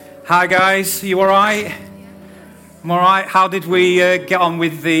Hi guys, you all right? I'm all right. How did we get on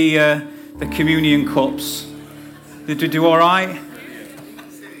with the communion cups? Did we do all right?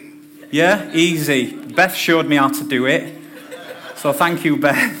 Yeah, easy. Beth showed me how to do it, so thank you,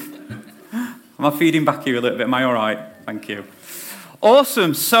 Beth. Am I feeding back here a little bit? Am I all right? Thank you.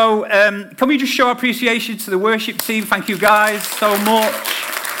 Awesome. So can we just show our appreciation to the worship team? Thank you guys so much.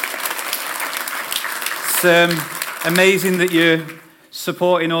 It's amazing that you're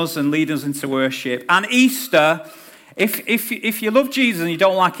supporting us and leading us into worship. And Easter, if you love Jesus and you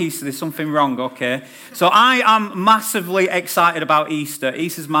don't like Easter, there's something wrong, okay? So I am massively excited about Easter.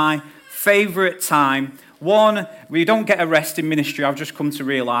 Easter's my favourite time. One, we don't get a rest in ministry, I've just come to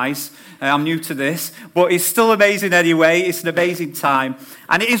realise. I'm new to this, but it's still amazing anyway. It's an amazing time.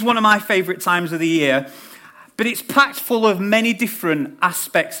 And it is one of my favourite times of the year. But it's packed full of many different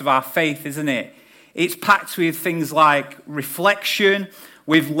aspects of our faith, isn't it? It's packed with things like reflection,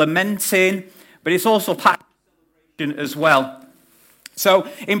 with lamenting, but it's also packed with celebration as well. So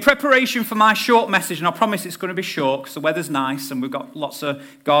in preparation for my short message, and I promise it's going to be short because the weather's nice and we've got lots of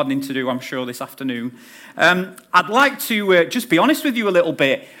gardening to do, I'm sure, this afternoon, I'd like to just be honest with you a little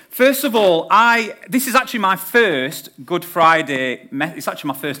bit. First of all, this is actually my first Good Friday, it's actually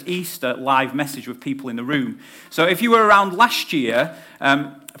my first Easter live message with people in the room. So if you were around last year,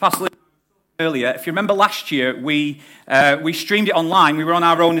 Pastor earlier, if you remember last year, we streamed it online. We were on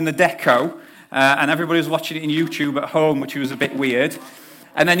our own in the deco, and everybody was watching it in YouTube at home, which was a bit weird.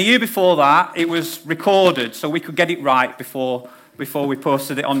 And then the year before that, it was recorded, so we could get it right before we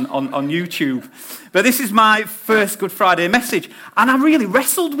posted it on YouTube. But this is my first Good Friday message, and I really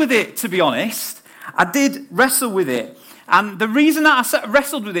wrestled with it, to be honest. I did wrestle with it. And the reason that I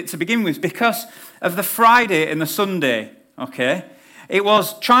wrestled with it to begin with is because of the Friday and the Sunday, okay? It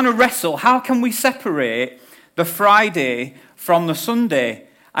was trying to wrestle, how can we separate the Friday from the Sunday?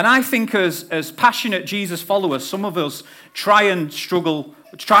 And I think as passionate Jesus followers, some of us try to struggle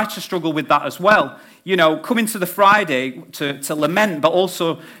with that as well. You know, coming to the Friday to lament, but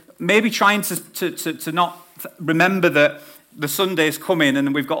also maybe trying to not remember that the Sunday is coming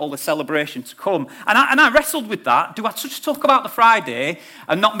and we've got all the celebration to come. And I wrestled with that. Do I just talk about the Friday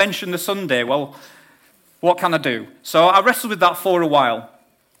and not mention the Sunday? Well, what can I do? So I wrestled with that for a while.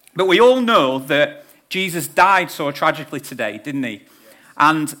 But we all know that Jesus died so tragically today, didn't he?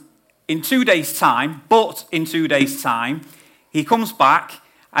 And in 2 days' time, he comes back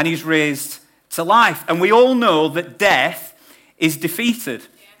and he's raised to life. And we all know that death is defeated.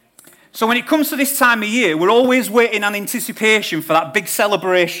 So when it comes to this time of year, we're always waiting in anticipation for that big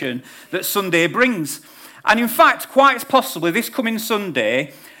celebration that Sunday brings. And in fact, quite possibly this coming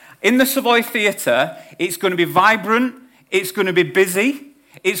Sunday, in the Savoy Theatre, it's going to be vibrant, it's going to be busy,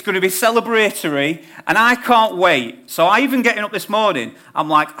 it's going to be celebratory, and I can't wait. So I even getting up this morning, I'm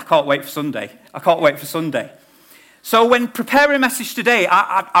like, I can't wait for Sunday. I can't wait for Sunday. So when preparing a message today,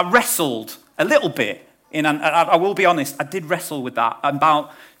 I wrestled a little bit. And I will be honest, I did wrestle with that,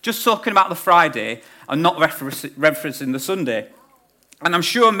 about just talking about the Friday and not referencing the Sunday. And I'm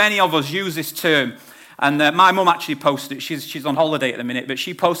sure many of us use this term. And my mum actually posted it. She's on holiday at the minute, but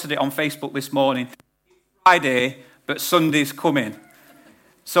she posted it on Facebook this morning. Friday, but Sunday's coming.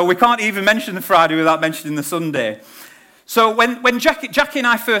 So we can't even mention the Friday without mentioning the Sunday. So when Jackie and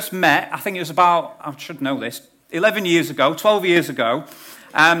I first met, I think it was about, I should know this, 12 years ago,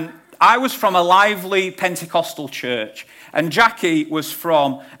 I was from a lively Pentecostal church, and Jackie was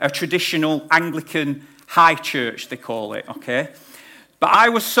from a traditional Anglican high church, they call it, okay? But I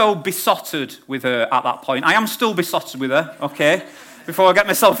was so besotted with her at that point. I am still besotted with her, okay, before I get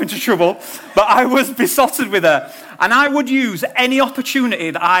myself into trouble. But I was besotted with her. And I would use any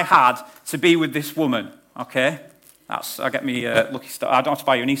opportunity that I had to be with this woman, okay? I get me lucky star. I don't have to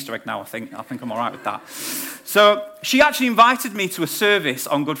buy you an Easter egg now, I think. I think I'm all right with that. So she actually invited me to a service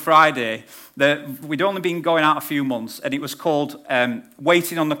on Good Friday that we'd only been going out a few months, and it was called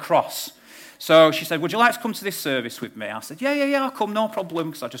Waiting on the Cross. So she said, would you like to come to this service with me? I said, yeah, I'll come, no problem,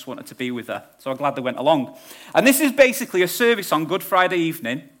 because I just wanted to be with her. So I'm glad they went along. And this is basically a service on Good Friday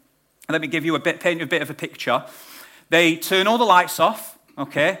evening. Let me paint you a bit of a picture. They turn all the lights off,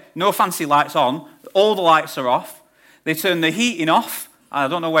 okay? No fancy lights on. All the lights are off. They turn the heating off. I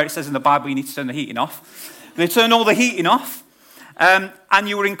don't know where it says in the Bible you need to turn the heating off. They turn all the heating off. And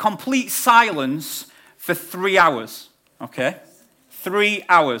you were in complete silence for 3 hours, okay? 3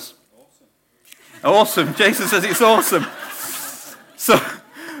 hours. Awesome. Jason says it's awesome.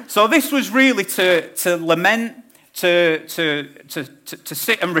 So this was really to lament, to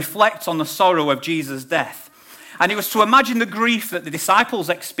sit and reflect on the sorrow of Jesus' death. And it was to imagine the grief that the disciples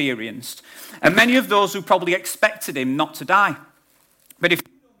experienced, and many of those who probably expected him not to die. But if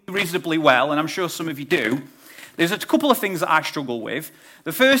reasonably well, and I'm sure some of you do, there's a couple of things that I struggle with.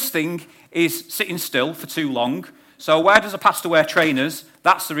 The first thing is sitting still for too long. So where does a pastor wear trainers?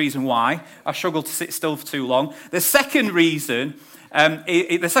 That's the reason why I struggle to sit still for too long. The second reason,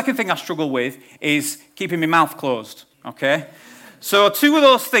 the second thing I struggle with is keeping my mouth closed, okay? So two of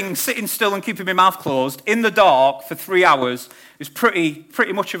those things, sitting still and keeping my mouth closed in the dark for 3 hours, is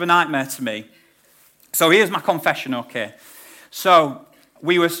pretty much of a nightmare to me. So here's my confession, okay? So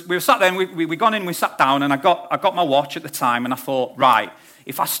we were sat there, and we gone in, we sat down, and I got my watch at the time, and I thought, right,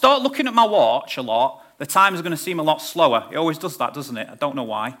 if I start looking at my watch a lot, the times are going to seem a lot slower. It always does that, doesn't it? I don't know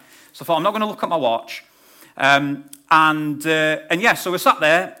why. So I thought, I'm not going to look at my watch. So we sat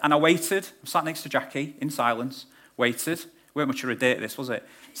there, and I waited. I sat next to Jackie in silence, waited. Weren't much of a date, this, was it?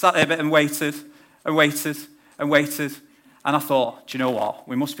 Sat there a bit and waited, and waited, and waited. And I thought, do you know what?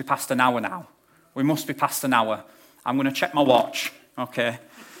 We must be past an hour now. We must be past an hour. I'm going to check my watch, okay?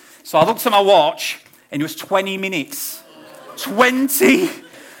 So I looked at my watch, and it was 20 minutes. 20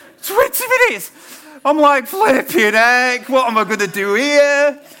 minutes! I'm like, flipping heck, what am I going to do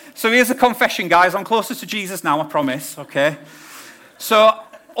here? So here's a confession, guys. I'm closer to Jesus now, I promise, okay? So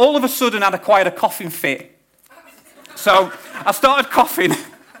all of a sudden, I'd acquired a coughing fit. So I started coughing.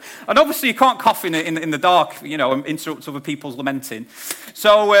 And obviously, you can't cough in the dark, and interrupt other people's lamenting.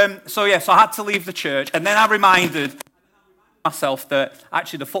 So I had to leave the church. And then I reminded myself that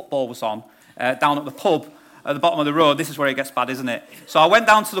actually the football was on down at the pub at the bottom of the road. This is where it gets bad, isn't it? So I went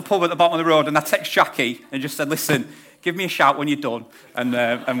down to the pub at the bottom of the road, and I texted Jackie and just said, listen, give me a shout when you're done,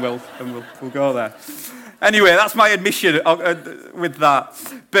 and we'll go there. Anyway, that's my admission with that.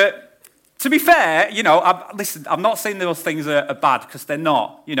 But to be fair, I'm not saying those things are bad, because they're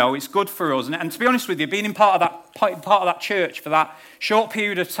not. It's good for us. And to be honest with you, being part of that church for that short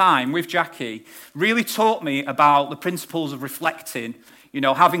period of time with Jackie really taught me about the principles of reflecting,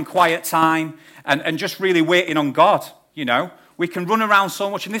 having quiet time and just really waiting on God, We can run around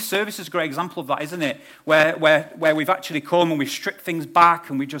so much, and this service is a great example of that, isn't it? Where we've actually come and we've stripped things back,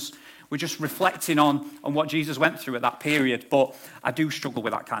 and we're just reflecting on what Jesus went through at that period. But I do struggle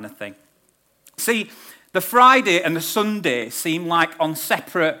with that kind of thing. See, the Friday and the Sunday seem like on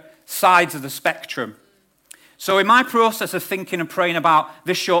separate sides of the spectrum. So in my process of thinking and praying about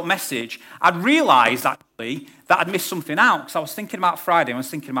this short message, I'd realised actually that I'd missed something out, because I was thinking about Friday and I was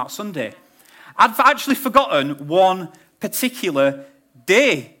thinking about Sunday. I'd actually forgotten one particular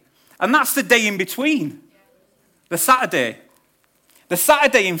day, and that's the day in between, the Saturday. The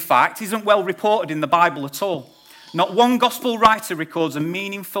Saturday, in fact, isn't well reported in the Bible at all. Not one gospel writer records a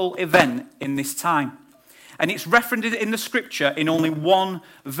meaningful event in this time. And it's referenced in the scripture in only one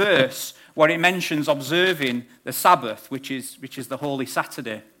verse, where it mentions observing the Sabbath, which is the Holy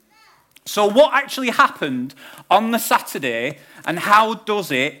Saturday. So what actually happened on the Saturday, and how does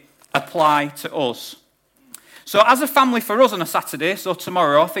it apply to us? So as a family, for us on a Saturday, so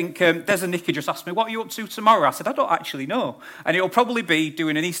tomorrow, I think Des and Nicky just asked me, what are you up to tomorrow? I said, I don't actually know. And it'll probably be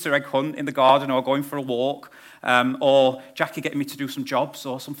doing an Easter egg hunt in the garden, or going for a walk, or Jackie getting me to do some jobs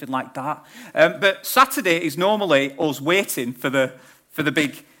or something like that. But Saturday is normally us waiting for the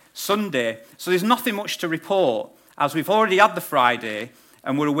big Sunday. So there's nothing much to report, as we've already had the Friday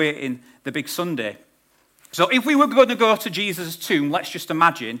and we're awaiting the big Sunday. So if we were going to go to Jesus' tomb, let's just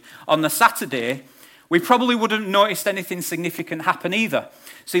imagine, on the Saturday, we probably wouldn't noticed anything significant happen either.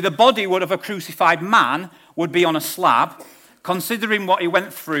 See, the body of a crucified man would be on a slab. Considering what he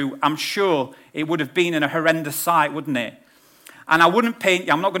went through, I'm sure it would have been in a horrendous sight, wouldn't it? And I'm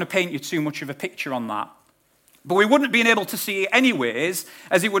not going to paint you too much of a picture on that. But we wouldn't have been able to see it anyways,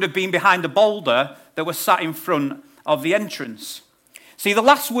 as it would have been behind a boulder that was sat in front of the entrance. See, the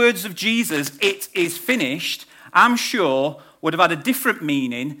last words of Jesus, "It is finished," I'm sure would have had a different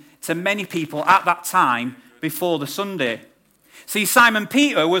meaning to many people at that time before the Sunday. See, Simon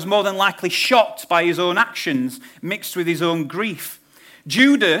Peter was more than likely shocked by his own actions, mixed with his own grief.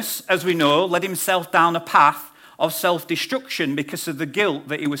 Judas, as we know, led himself down a path of self-destruction because of the guilt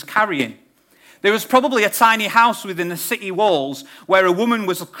that he was carrying. There was probably a tiny house within the city walls where a woman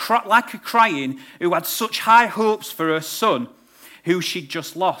was like crying, who had such high hopes for her son, who she'd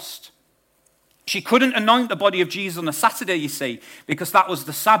just lost. She couldn't anoint the body of Jesus on a Saturday, you see, because that was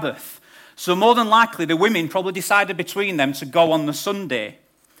the Sabbath. So more than likely, the women probably decided between them to go on the Sunday.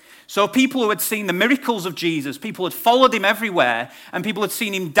 So people who had seen the miracles of Jesus, people had followed him everywhere, and people had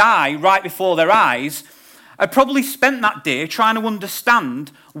seen him die right before their eyes, had probably spent that day trying to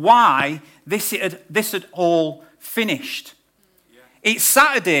understand why this had all finished. Yeah. It's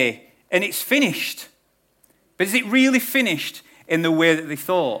Saturday, and it's finished. But is it really finished in the way that they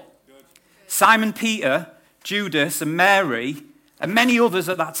thought? Good. Simon Peter, Judas, and Mary And many others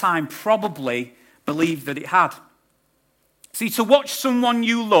at that time probably believed that it had. See, to watch someone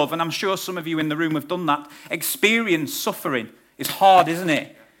you love, and I'm sure some of you in the room have done that, experience suffering is hard, isn't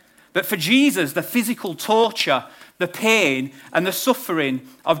it? But for Jesus, the physical torture, the pain, and the suffering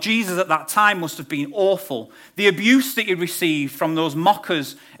of Jesus at that time must have been awful. The abuse that he received from those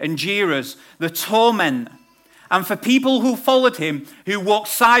mockers and jeerers, the torment. And for people who followed him, who walked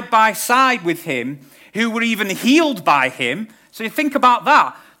side by side with him, who were even healed by him. So you think about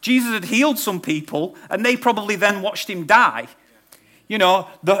that. Jesus had healed some people, and they probably then watched him die. You know,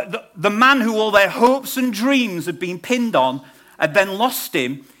 the man who all their hopes and dreams had been pinned on had then lost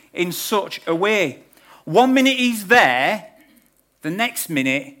him in such a way. 1 minute he's there, the next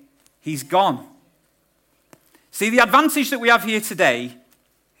minute he's gone. See, the advantage that we have here today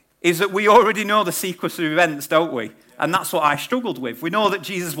is that we already know the sequence of events, don't we? And that's what I struggled with. We know that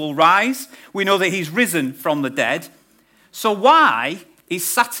Jesus will rise. We know that he's risen from the dead. So why is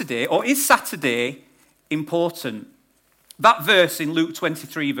Saturday important? That verse in Luke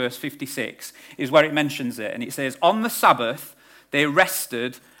 23, verse 56, is where it mentions it. And it says, on the Sabbath, they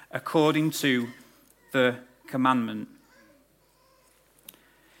rested according to the commandment.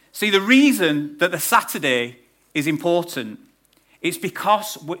 See, the reason that the Saturday is important is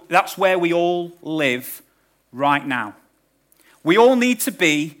because that's where we all live right now. We all need to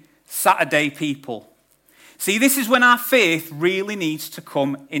be Saturday people. See, this is when our faith really needs to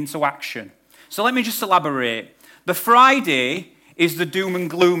come into action. So let me just elaborate. The Friday is the doom and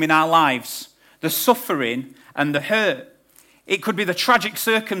gloom in our lives, the suffering and the hurt. It could be the tragic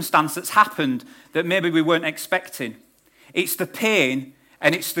circumstance that's happened that maybe we weren't expecting. It's the pain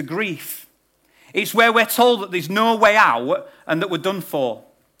and it's the grief. It's where we're told that there's no way out and that we're done for.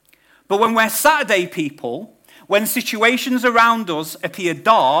 But when we're Saturday people, when situations around us appear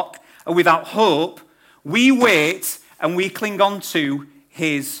dark and without hope, we wait and we cling on to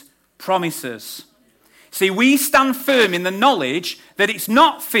his promises. See, we stand firm in the knowledge that it's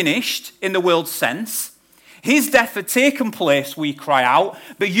not finished in the world's sense. His death had taken place, we cry out,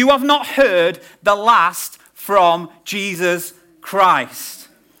 but you have not heard the last from Jesus Christ.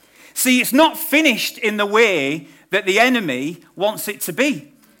 See, it's not finished in the way that the enemy wants it to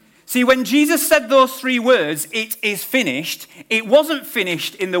be. See, when Jesus said those 3 words, it is finished, it wasn't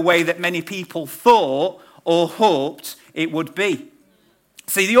finished in the way that many people thought or hoped it would be.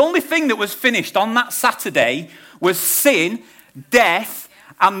 See, the only thing that was finished on that Saturday was sin, death,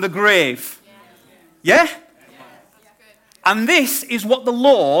 and the grave. Yeah? And this is what the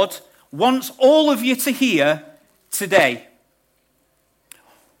Lord wants all of you to hear today.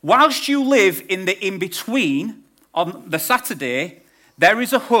 Whilst you live in the in-between on the Saturday, there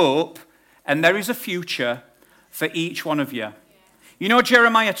is a hope and there is a future for each one of you. You know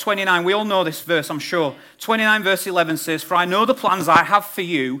Jeremiah 29, we all know this verse, I'm sure. 29 verse 11 says, for I know the plans I have for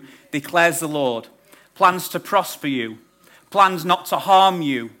you, declares the Lord. Plans to prosper you, plans not to harm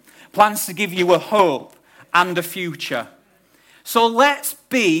you, plans to give you a hope and a future. So let's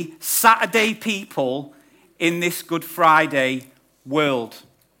be Saturday people in this Good Friday world.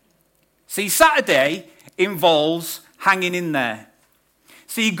 See, Saturday involves hanging in there.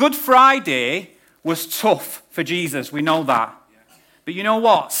 See, Good Friday was tough for Jesus, we know that. But you know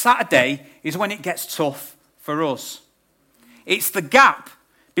what? Saturday is when it gets tough for us. It's the gap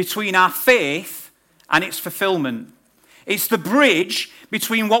between our faith and its fulfillment. It's the bridge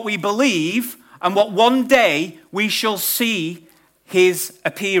between what we believe and what one day we shall see his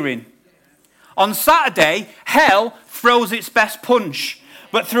appearing. On Saturday, hell throws its best punch.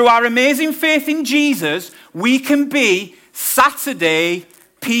 But through our amazing faith in Jesus, we can be Saturday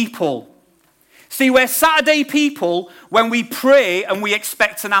people. See, we're Saturday people when we pray and we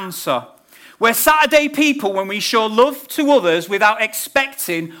expect an answer. We're Saturday people when we show love to others without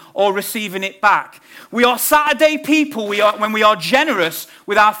expecting or receiving it back. We are Saturday people when we are generous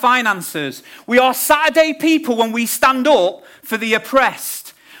with our finances. We are Saturday people when we stand up for the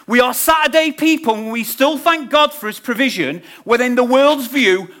oppressed. We are Saturday people when we still thank God for his provision, when in the world's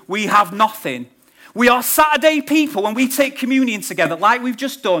view we have nothing. We are Saturday people when we take communion together like we've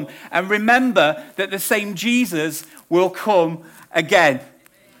just done and remember that the same Jesus will come again.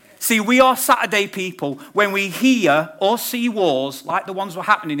 See, we are Saturday people when we hear or see wars like the ones that were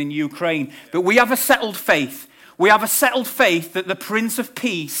happening in Ukraine, but we have a settled faith. We have a settled faith that the Prince of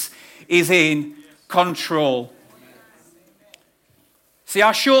Peace is in control. See,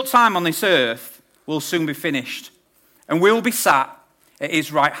 our short time on this earth will soon be finished, and we'll be sat at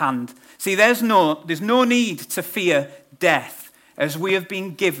his right hand. See, there's no need to fear death, as we have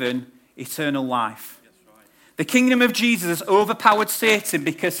been given eternal life. The kingdom of Jesus has overpowered Satan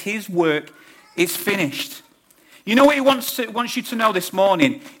because his work is finished. You know what he wants you to know this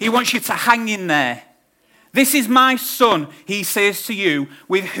morning? He wants you to hang in there. This is my son, he says to you,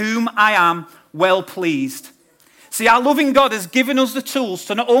 with whom I am well pleased. See, our loving God has given us the tools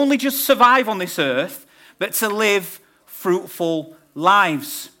to not only just survive on this earth, but to live fruitful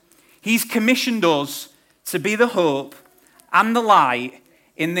lives. He's commissioned us to be the hope and the light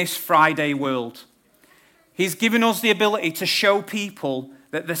in this Friday world. He's given us the ability to show people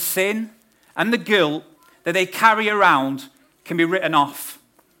that the sin and the guilt that they carry around can be written off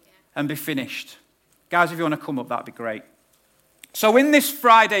and be finished. Guys, if you want to come up, that'd be great. So in this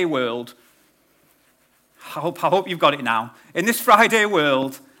Friday world, I hope you've got it now. In this Friday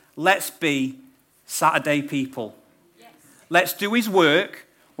world, let's be Saturday people. Yes. Let's do his work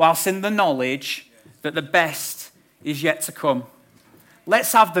whilst in the knowledge that the best is yet to come.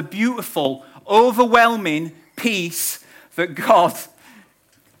 Let's have the beautiful, overwhelming peace that God,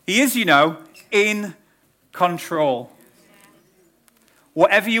 he is, in control.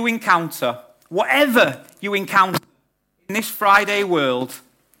 Whatever you encounter in this Friday world,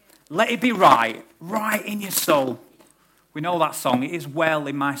 let it be right in your soul. We know that song, it is well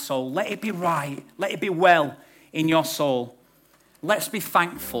in my soul. Let it be right, let it be well in your soul. Let's be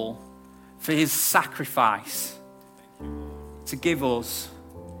thankful for his sacrifice to give us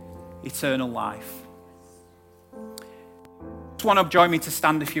eternal life. Just want to join me to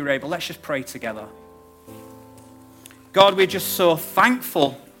stand if you're able. Let's just pray together. God, we're just so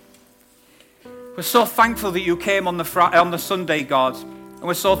thankful. We're so thankful that you came on the Sunday, God. And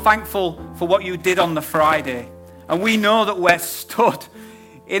we're so thankful for what you did on the Friday. And we know that we're stood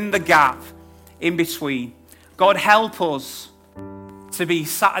in the gap in between. God, help us to be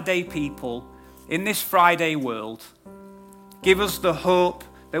Saturday people in this Friday world. Give us the hope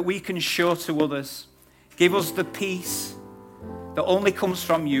that we can show to others. Give us the peace that only comes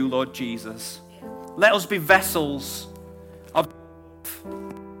from you, Lord Jesus. Let us be vessels of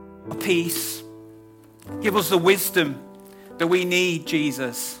peace. Give us the wisdom that we need,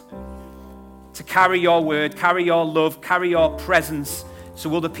 Jesus, to carry your word, carry your love, carry your presence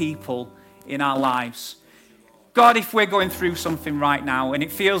to other people in our lives. God, if we're going through something right now and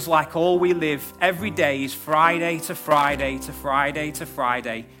it feels like all we live every day is Friday to Friday to Friday to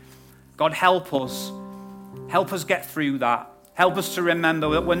Friday, God, help us. Help us get through that. Help us to remember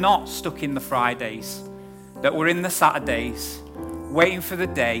that we're not stuck in the Fridays, that we're in the Saturdays, waiting for the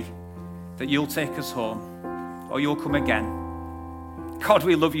day that you'll take us home or you'll come again. God,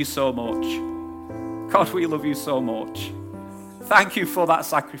 we love you so much. God, we love you so much. Thank you for that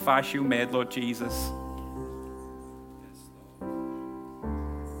sacrifice you made, Lord Jesus.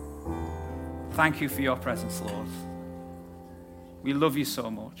 Thank you for your presence, Lord. We love you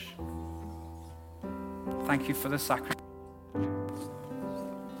so much. Thank you for the sacrifice.